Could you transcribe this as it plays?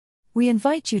We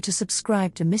invite you to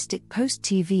subscribe to Mystic Post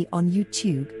TV on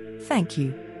YouTube. Thank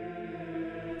you.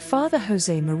 Father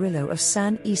José Murillo of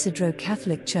San Isidro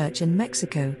Catholic Church in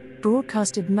Mexico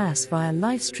broadcasted Mass via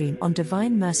livestream on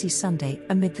Divine Mercy Sunday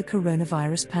amid the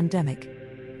coronavirus pandemic.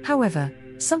 However,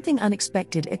 something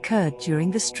unexpected occurred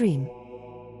during the stream.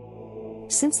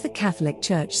 Since the Catholic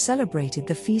Church celebrated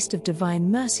the Feast of Divine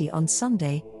Mercy on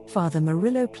Sunday, Father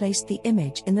Murillo placed the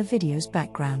image in the video's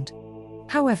background.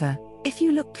 However, if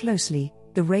you look closely,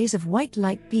 the rays of white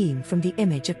light beam from the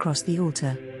image across the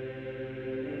altar.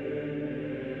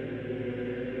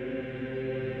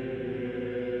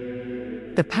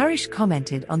 The parish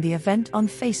commented on the event on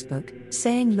Facebook,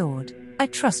 saying, "Lord, I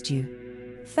trust you.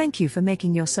 Thank you for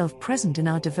making yourself present in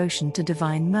our devotion to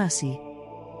Divine Mercy."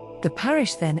 The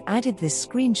parish then added this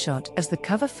screenshot as the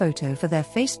cover photo for their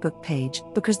Facebook page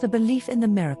because the belief in the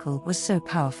miracle was so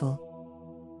powerful.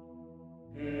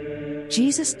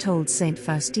 Jesus told Saint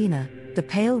Faustina, "The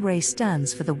pale ray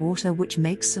stands for the water which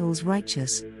makes souls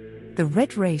righteous. The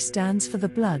red ray stands for the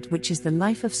blood which is the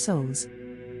life of souls.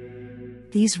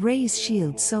 These rays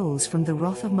shield souls from the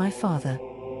wrath of my Father.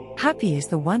 Happy is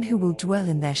the one who will dwell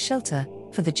in their shelter,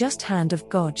 for the just hand of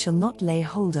God shall not lay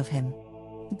hold of him."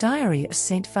 Diary of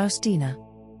Saint Faustina.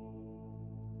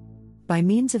 By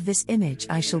means of this image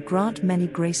I shall grant many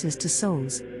graces to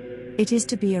souls. It is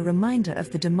to be a reminder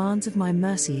of the demands of my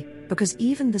mercy, because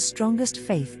even the strongest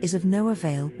faith is of no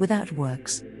avail without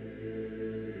works.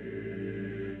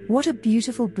 What a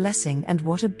beautiful blessing and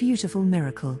what a beautiful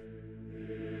miracle.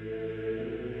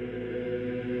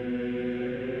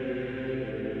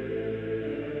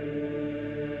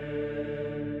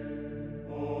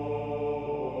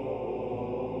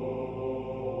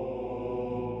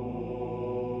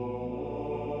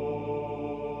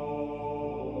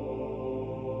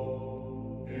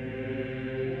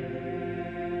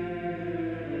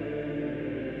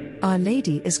 Our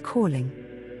Lady is calling.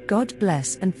 God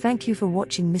bless and thank you for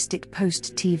watching Mystic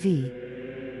Post TV.